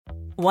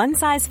One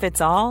size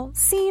fits all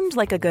seemed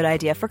like a good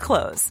idea for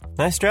clothes.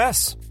 Nice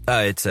dress.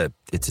 It's a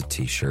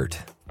t-shirt.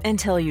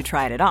 Until you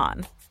tried it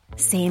on.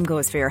 Same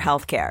goes for your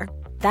healthcare.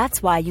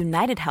 That's why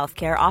United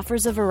Healthcare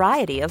offers a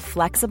variety of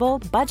flexible,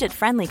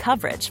 budget-friendly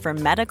coverage for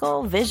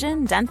medical,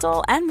 vision,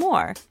 dental, and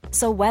more.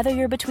 So whether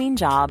you're between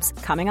jobs,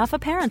 coming off a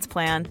parent's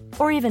plan,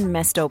 or even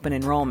missed open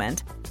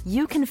enrollment,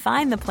 you can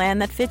find the plan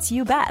that fits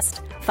you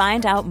best.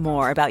 Find out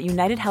more about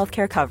United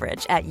Healthcare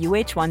coverage at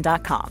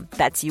uh1.com.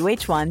 That's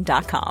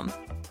uh1.com.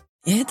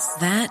 It's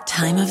that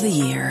time of the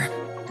year.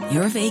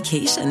 Your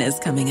vacation is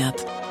coming up.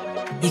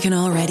 You can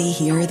already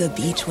hear the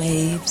beach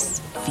waves,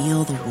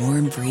 feel the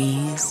warm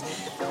breeze,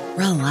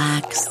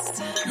 relax,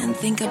 and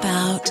think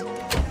about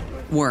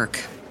work.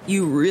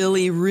 You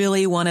really,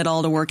 really want it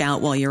all to work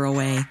out while you're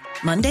away.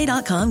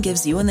 Monday.com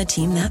gives you and the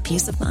team that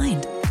peace of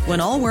mind.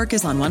 When all work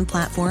is on one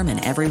platform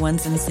and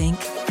everyone's in sync,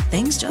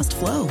 things just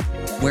flow.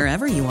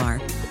 Wherever you are,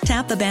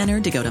 tap the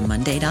banner to go to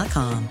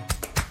Monday.com.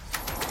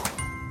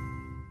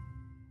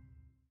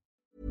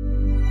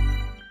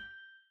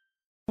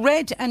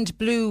 Red and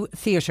Blue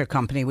Theatre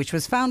Company, which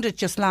was founded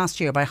just last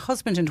year by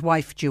husband and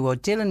wife duo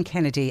Dylan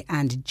Kennedy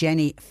and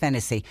Jenny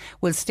Fennessy,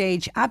 will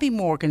stage Abby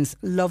Morgan's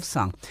Love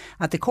Song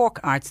at the Cork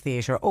Arts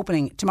Theatre,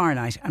 opening tomorrow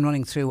night and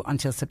running through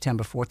until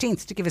September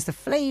 14th. To give us the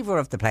flavour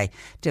of the play,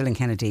 Dylan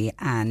Kennedy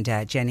and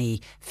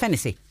Jenny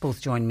Fennessy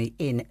both join me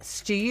in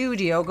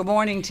studio. Good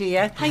morning to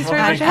you. Thanks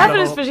very much for having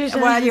us, Patricia.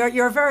 Well,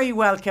 you're very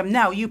welcome.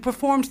 Now, you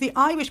performed the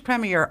Irish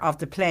premiere of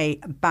the play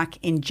back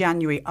in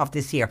January of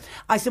this year.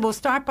 I suppose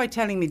start by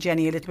telling me,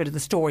 Jenny, a little bit of the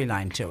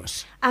storyline to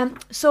it.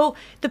 So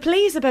the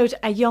play is about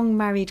a young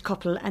married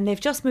couple, and they've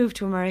just moved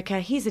to America.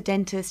 He's a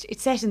dentist.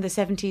 It's set in the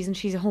 70s and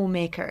she's a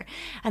homemaker.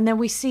 And then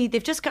we see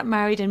they've just got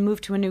married and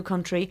moved to a new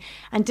country,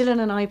 and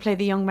Dylan and I play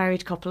the young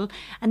married couple.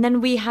 And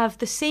then we have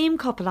the same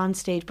couple on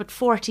stage but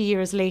 40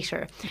 years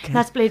later. Okay.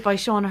 That's played by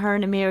Sean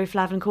Ahern and Mary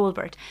Flavin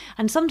Colbert.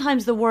 And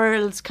sometimes the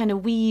worlds kind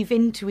of weave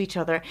into each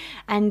other,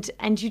 and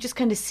you just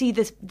kind of see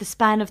the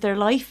span of their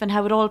life and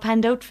how it all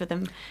panned out for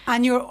them.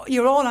 And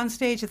you're all on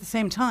stage at the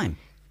same time?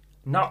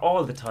 Not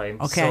all the time.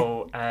 Okay.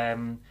 So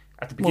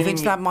at the beginning, move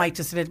into that mic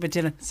just a little bit,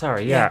 Dylan.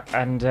 Sorry, yeah.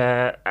 And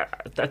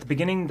at the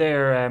beginning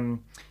there,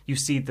 you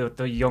see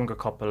the younger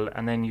couple,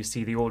 and then you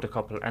see the older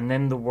couple, and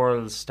then the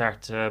worlds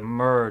start to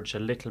merge a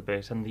little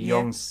bit, and the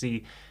young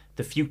see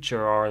the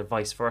future, or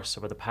vice versa,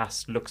 where the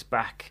past looks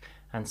back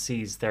and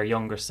sees their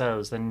younger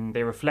selves, and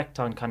they reflect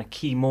on kind of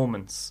key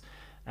moments.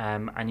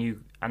 And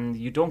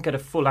you don't get a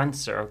full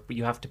answer, but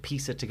you have to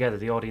piece it together.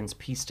 The audience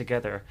piece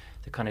together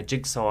the kind of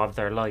jigsaw of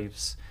their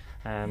lives.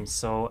 I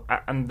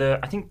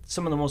think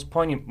some of the most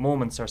poignant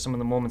moments are some of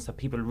the moments that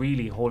people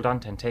really hold on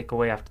to and take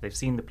away after they've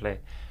seen the play,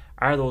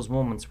 are those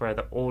moments where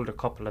the older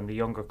couple and the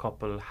younger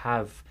couple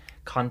have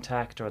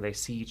contact, or they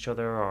see each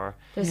other, or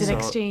there's an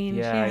exchange.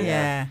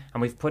 Yeah.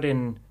 And we've put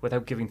in,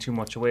 without giving too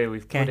much away,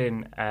 put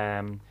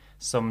in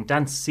some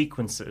dance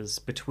sequences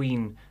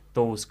between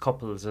those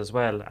couples as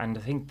well, and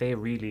I think they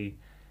really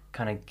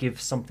kind of give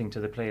something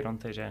to the play,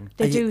 don't they, Jen?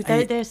 They do.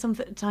 There's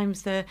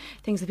sometimes the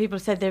things that people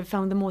said they've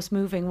found the most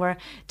moving, where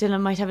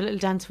Dylan might have a little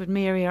dance with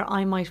Mary, or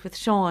I might with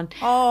Sean.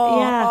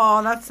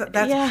 That's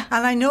yeah.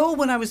 And I know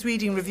when I was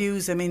reading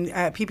reviews, I mean,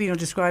 people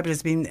describe it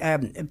as being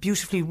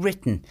beautifully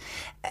written.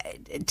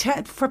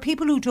 For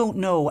people who don't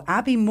know,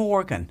 Abby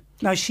Morgan.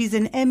 Now, she's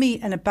an Emmy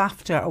and a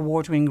BAFTA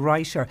award-winning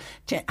writer.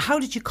 How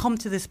did you come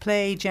to this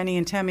play, Jenny,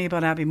 and tell me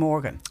about Abby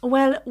Morgan?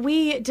 Well,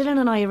 Dylan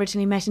and I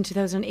originally met in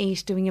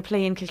 2008 doing a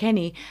play in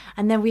Kilkenny,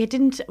 and then we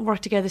didn't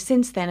work together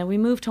since then, and we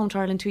moved home to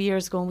Ireland 2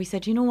 years ago, and we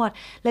said, you know what,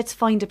 let's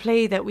find a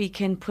play that we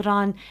can put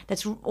on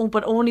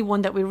but only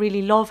one that we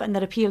really love and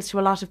that appeals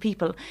to a lot of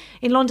people.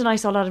 In London, I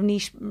saw a lot of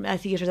niche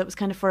theatre that was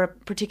kind of for a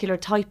particular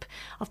type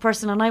of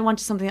person, and I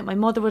wanted something that my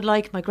mother would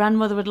like, my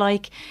grandmother would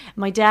like,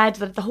 my dad,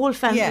 that the whole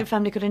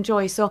family could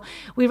enjoy. So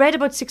we read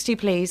about 60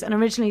 plays, and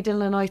originally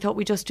Dylan and I thought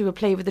we'd just do a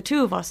play with the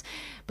two of us.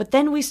 But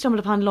then we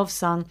stumbled upon Love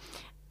Song,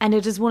 and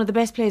it is one of the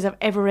best plays I've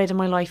ever read in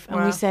my life.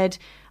 And we said,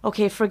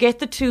 okay, forget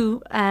the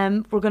two,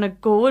 we're going to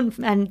go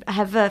and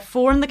have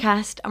 4 in the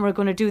cast, and we're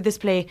going to do this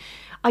play.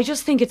 I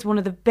just think it's one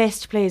of the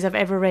best plays I've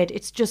ever read.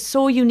 It's just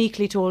so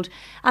uniquely told.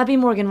 Abby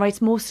Morgan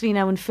writes mostly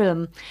now in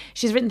film.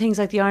 She's written things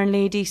like The Iron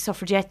Lady,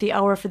 Suffragette, The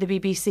Hour for the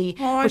BBC,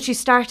 but she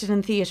started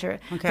in theatre.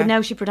 Okay. But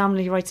now she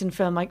predominantly writes in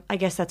film. I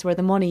guess that's where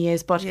the money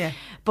is. But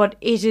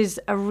it is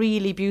a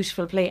really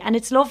beautiful play. And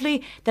it's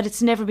lovely that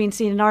it's never been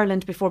seen in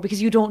Ireland before,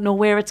 because you don't know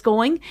where it's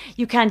going.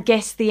 You can't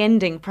guess the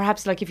ending.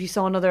 Perhaps like if you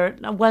saw another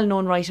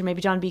well-known writer,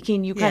 maybe John B.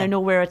 Keane, you kind of know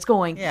where it's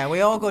going. Yeah,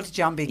 we all go to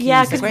John B. Keane.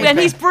 Yeah, and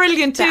he's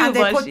brilliant too. And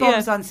they put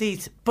bums on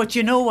seats, but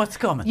you know what's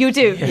coming. You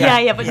do,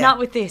 but not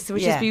with this,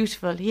 which is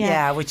beautiful.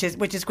 Yeah, which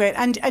is great.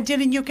 And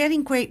Dylan, you're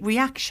getting great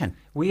reaction.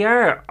 We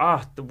are.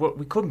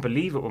 We couldn't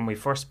believe it when we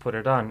first put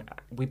it on.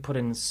 We put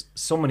in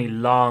so many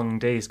long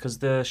days, because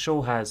the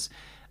show has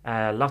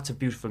lots of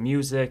beautiful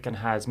music and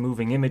has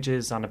moving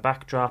images on a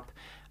backdrop.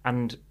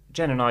 And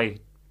Jen and I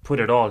put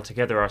it all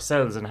together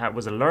ourselves, and it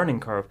was a learning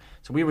curve.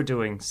 So we were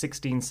doing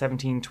 16,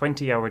 17,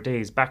 20-hour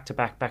days back to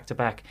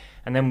back,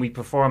 and then we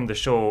performed the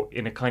show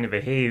in a kind of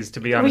a haze, to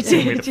be honest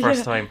with me, the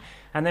first time.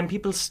 And then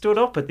people stood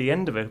up at the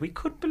end of it. We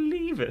couldn't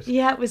believe it.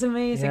 Yeah, it was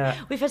amazing. Yeah.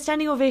 We've had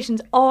standing ovations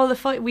all the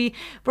fight. We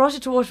brought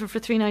it to Waterford for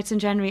 3 nights in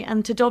January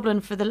and to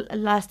Dublin for the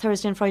last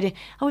Thursday and Friday.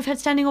 And we've had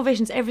standing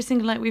ovations every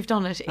single night we've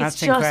done it. That's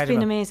It's just incredible.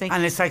 been amazing.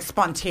 And it's like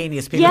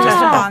spontaneous. People Yeah,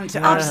 just respond to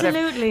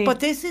absolutely. But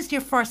this is your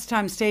first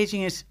time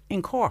staging it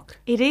in Cork.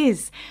 It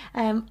is.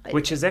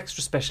 Which is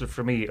extra special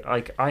for me.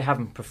 Like, I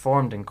haven't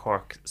performed in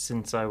Cork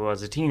since I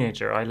was a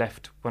teenager. I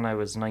left when I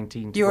was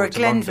 19 to You go were a to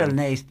Glenville London.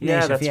 native.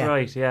 Yeah, that's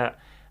right, yeah.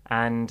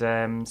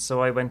 And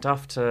so I went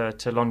off to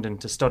London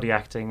to study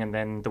acting, and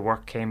then the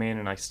work came in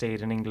and I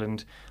stayed in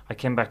England. I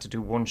came back to do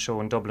one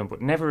show in Dublin,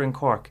 but never in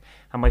Cork.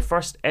 And my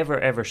first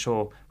ever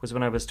show was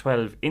when I was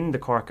 12 in the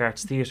Cork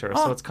Arts Theatre.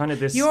 So it's kind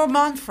of this... You're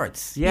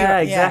Montfort's. Yeah,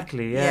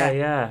 exactly.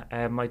 Yeah.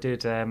 I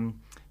did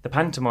the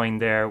pantomime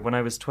there. When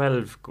I was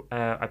 12,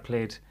 I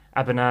played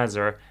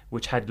Ebenezer,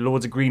 which had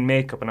loads of green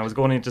makeup, and I was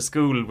going into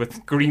school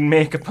with green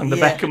makeup on the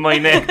back of my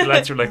neck. The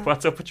lads were like,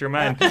 "What's up with your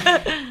man?"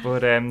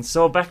 But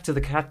so back to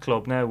the Cat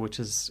Club now, which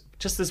is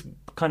just this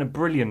kind of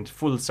brilliant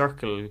full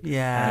circle.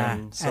 Yeah.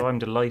 So I'm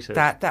delighted.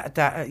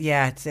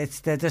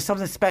 There's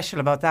something special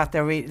about that.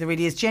 There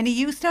really is. Jenny,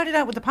 you started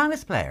out with the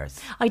Palace Players.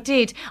 I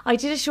did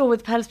a show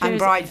with Palace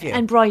Players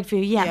And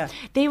Brideview. Yeah.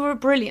 They were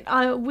brilliant.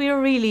 We're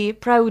really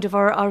proud of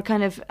our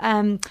kind of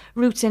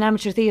roots in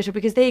amateur theatre,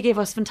 because they gave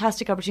us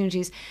fantastic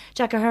opportunities.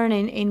 Jack Ahern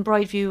in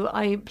Brideview,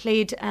 I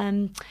played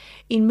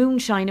in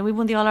Moonshine, and we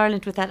won the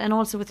All-Ireland with that, and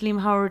also with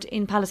Liam Howard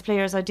in Palace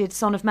Players I did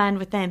Son of Man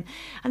with them,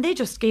 and they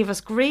just gave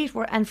us great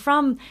work. And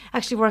from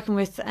actually working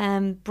with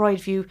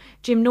Brideview,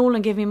 Jim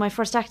Nolan gave me my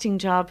first acting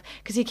job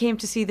because he came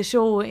to see the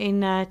show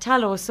in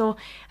Tallow, so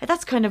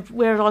that's kind of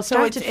where it all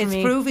started for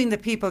me. It's proving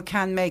that people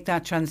can make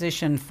that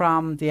transition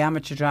from the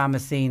amateur drama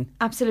scene.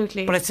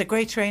 Absolutely. But it's a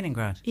great training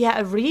ground. Yeah,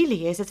 it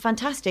really is. It's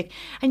fantastic.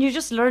 And you're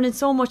just learning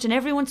so much, and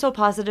everyone's so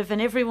positive,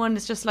 and everyone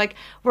is just like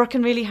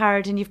working really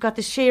hard, and you've got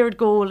this shared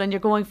goal and you're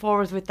going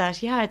forward with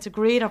that. Yeah, it's a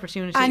great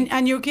opportunity.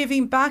 And you're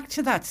giving back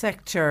to that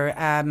sector,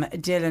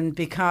 Dylan,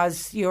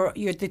 because you're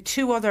the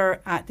two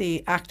other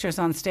the actors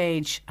on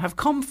stage have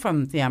come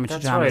from the amateur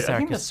drama circuit. I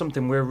think that's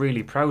something we're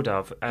really proud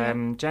of.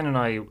 Jen and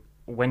I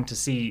went to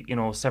see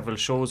several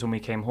shows when we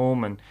came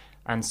home,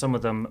 and some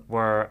of them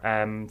were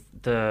on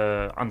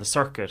the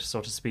circuit,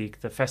 so to speak,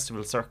 the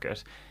festival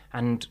circuit.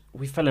 And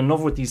we fell in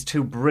love with these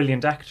two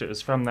brilliant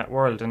actors from that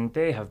world, and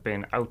they have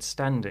been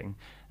outstanding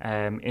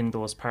in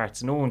those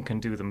parts. No one can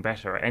do them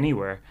better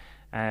anywhere.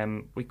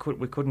 We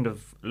couldn't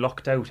have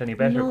lucked out any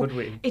better, could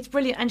we? It's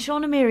brilliant. And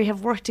Sean and Mary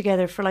have worked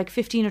together for like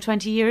 15 or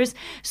 20 years,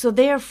 so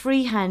they're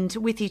freehand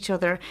with each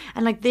other,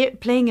 and like they're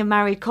playing a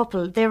married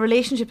couple, their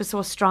relationship is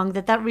so strong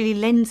that really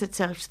lends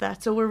itself to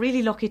that, so we're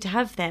really lucky to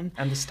have them.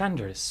 And the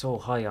standard is so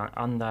high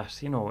on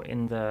that,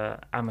 in the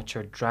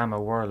amateur drama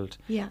world.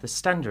 Yeah, the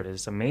standard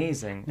is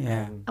amazing.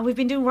 Yeah. And we've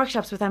been doing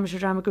workshops with amateur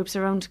drama groups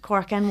around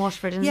Cork and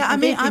Waterford, and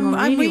I'm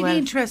really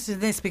interested in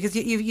this, because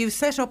you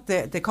set up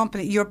the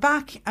company. You're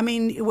back. I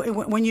mean,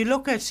 when you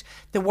look at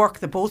the work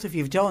that both of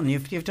you've done,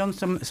 you've done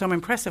some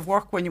impressive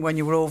work when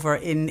you were over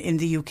in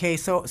the UK.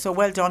 So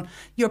well done.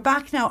 You're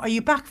back now. Are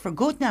you back for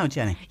good now,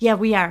 Jenny? Yeah,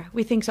 we are.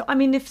 We think so. I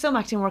mean, if some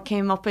acting work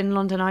came up in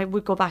London, I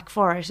would go back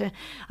for it.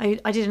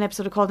 I did an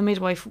episode called The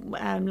Midwife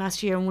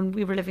last year when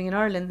we were living in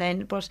Ireland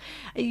then. But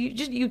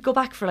you'd go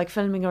back for like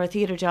filming or a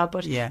theatre job,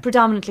 but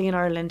predominantly in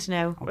Ireland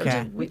now.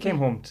 Okay. We came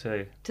home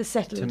to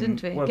settle,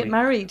 didn't we? Get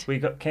married.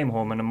 We came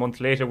home, and a month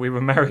later we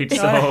were married.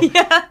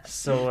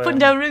 So putting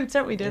down roots,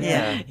 aren't we, Dylan?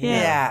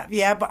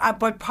 Yeah.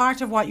 But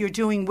part of what you're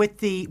doing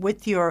with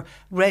your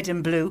Red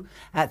and Blue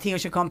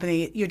theatre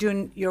company,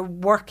 you're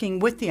working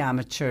with the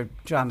amateur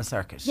drama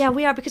circuit. Yeah,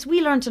 we are, because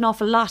we learnt an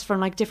awful lot from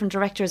like different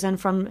directors and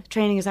from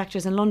training as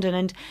actors in London,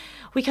 and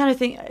we kind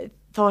of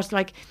thought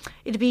like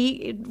it'd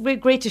be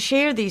great to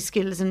share these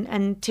skills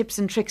and tips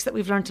and tricks that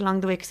we've learnt along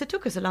the way, because it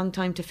took us a long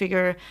time to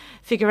figure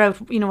out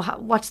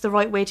what's the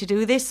right way to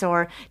do this,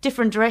 or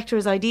different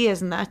directors'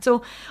 ideas and that.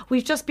 So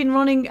we've just been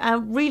running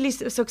really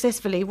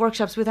successfully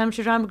workshops with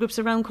amateur drama groups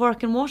around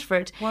Cork and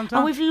Waterford,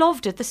 and we've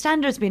loved it. The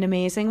standard's been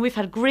amazing. We've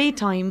had a great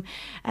time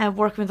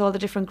working with all the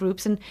different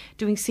groups and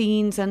doing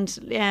scenes and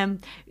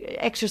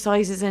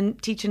exercises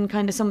and teaching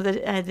kind of some of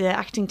the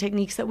acting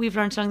techniques that we've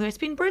learnt along the way. It's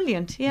been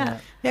brilliant. Yeah,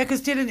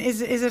 because Dylan,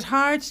 is it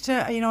hard to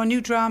a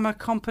new drama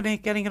company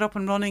getting it up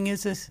and running?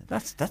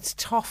 That's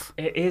tough.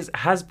 It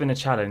has been a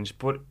challenge,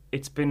 but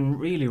it's been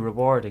really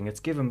rewarding. It's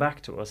given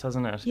back to us,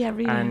 hasn't it? Yeah,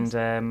 really.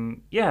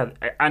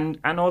 And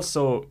and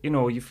also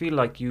you feel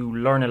like you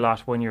learn a lot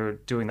when you're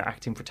doing the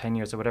acting for 10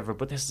 years or whatever.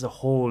 But this is a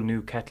whole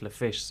new kettle of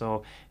fish,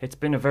 so it's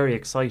been a very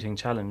exciting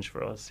challenge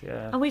for us.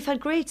 Yeah, and we've had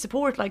great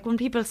support. Like when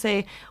people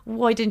say,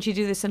 "Why didn't you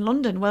do this in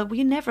London?" Well,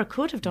 we never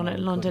could have done it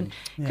in London,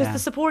 because the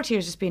support here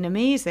has just been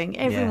amazing.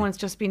 Everyone's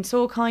just been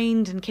so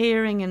kind and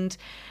caring and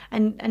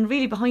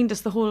really behind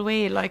us the whole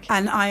way.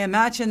 And I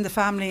imagine the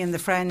family and the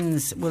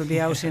friends will be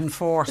out in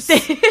force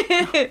course.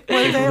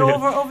 Well, they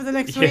over the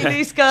next week.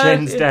 Really, Scott?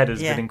 Jen's dad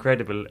has been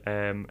incredible.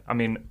 I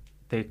mean,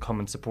 they come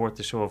and support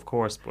the show, of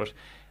course, but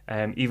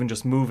even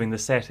just moving the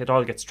set, it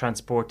all gets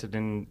transported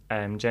in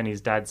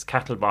Jenny's dad's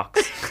cattle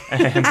box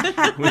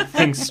with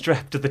things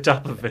strapped to the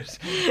top of it.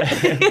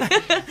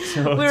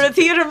 So We're a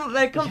theatre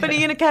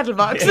company in a cattle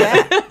box.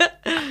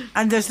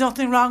 And there's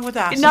nothing wrong with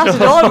that. Not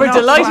at all. We're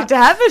delighted to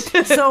have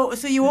it. So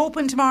you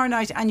open tomorrow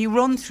night and you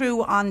run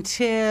through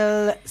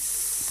until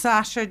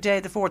Saturday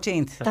the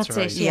 14th. That's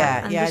right. it,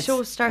 yeah. And the it's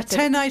show starts a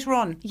 10-night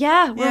run.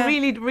 Yeah, we're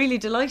really, really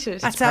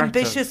delighted. That's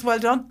ambitious. Well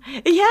done.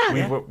 Yeah.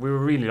 We were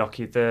really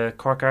lucky. The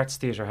Cork Arts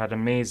Theatre had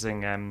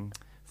amazing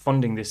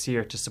funding this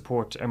year to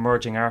support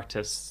emerging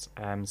artists.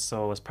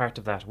 So as part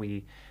of that,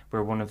 we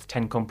were one of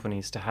 10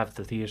 companies to have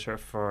the theatre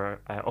for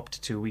up to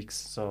 2 weeks.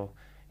 So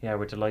yeah,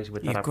 we're delighted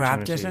with that You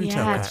grabbed it opportunity. and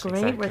took Yeah, it. it's great.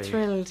 Exactly. We're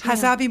thrilled.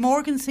 Has yeah. Abby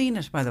Morgan seen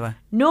it, by the way?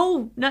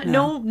 No,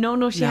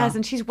 she No.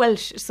 hasn't. She's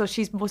Welsh, so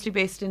she's mostly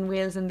based in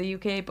Wales and the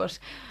UK. But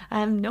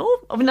no,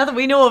 not that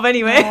we know of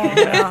anyway.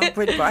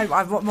 But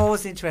I'm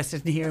always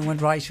interested in hearing when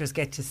writers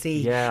get to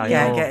see,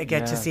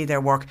 get to see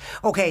their work.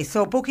 Okay,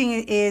 so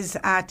booking is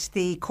at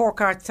the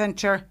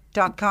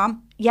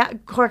corkartscentre.com. Yeah,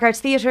 Cork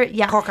Arts Theatre.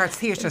 Yeah, Cork Arts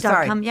Theatre.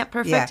 Sorry. .com, yeah,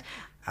 perfect.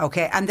 Yeah.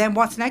 Okay, and then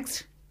what's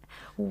next?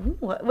 Ooh,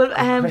 well,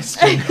 I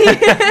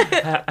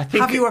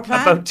think Have you a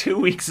plan? about 2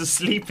 weeks of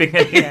sleeping.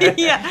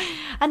 yeah.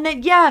 And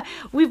then,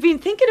 we've been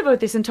thinking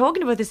about this and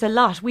talking about this a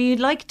lot. We'd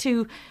like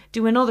to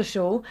do another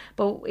show,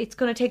 but it's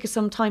going to take us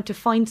some time to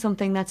find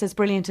something that's as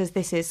brilliant as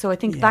this is. So I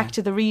think back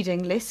to the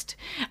reading list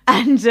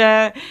and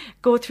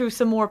go through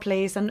some more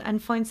plays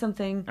and find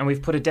something. And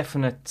we've put a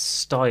definite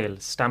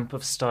stamp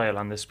of style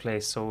on this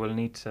place, so we'll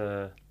need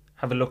to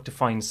have a look to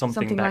find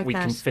something that like we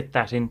that. can fit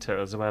that into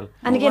as well.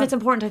 And again, it's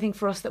important, I think,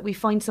 for us that we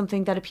find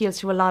something that appeals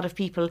to a lot of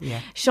people.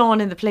 Sean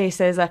in the play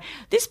says,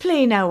 this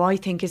play now, I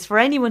think, is for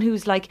anyone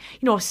who's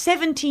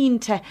 17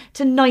 to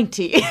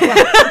 90.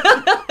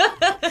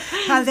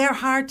 And they're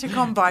hard to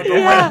come by,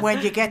 but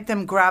when you get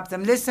them, grab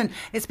them. Listen,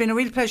 it's been a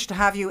real pleasure to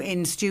have you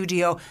in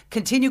studio.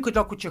 Continue good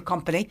luck with your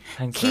company.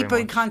 Thanks Keep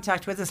very in much.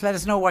 contact with us. Let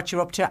us know what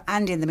you're up to.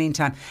 And in the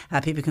meantime,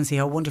 people can see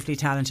how wonderfully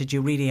talented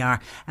you really are.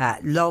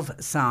 Love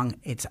Song.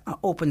 It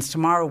opens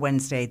tomorrow,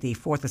 Wednesday, the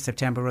 4th of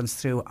September, runs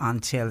through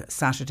until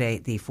Saturday,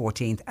 the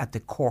 14th at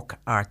the Cork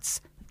Arts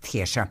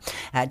Theatre.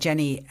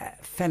 Jenny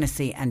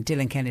Fennessy and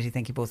Dylan Kennedy,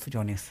 thank you both for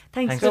joining us.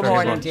 Thanks Thanks so very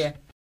much. much. to you.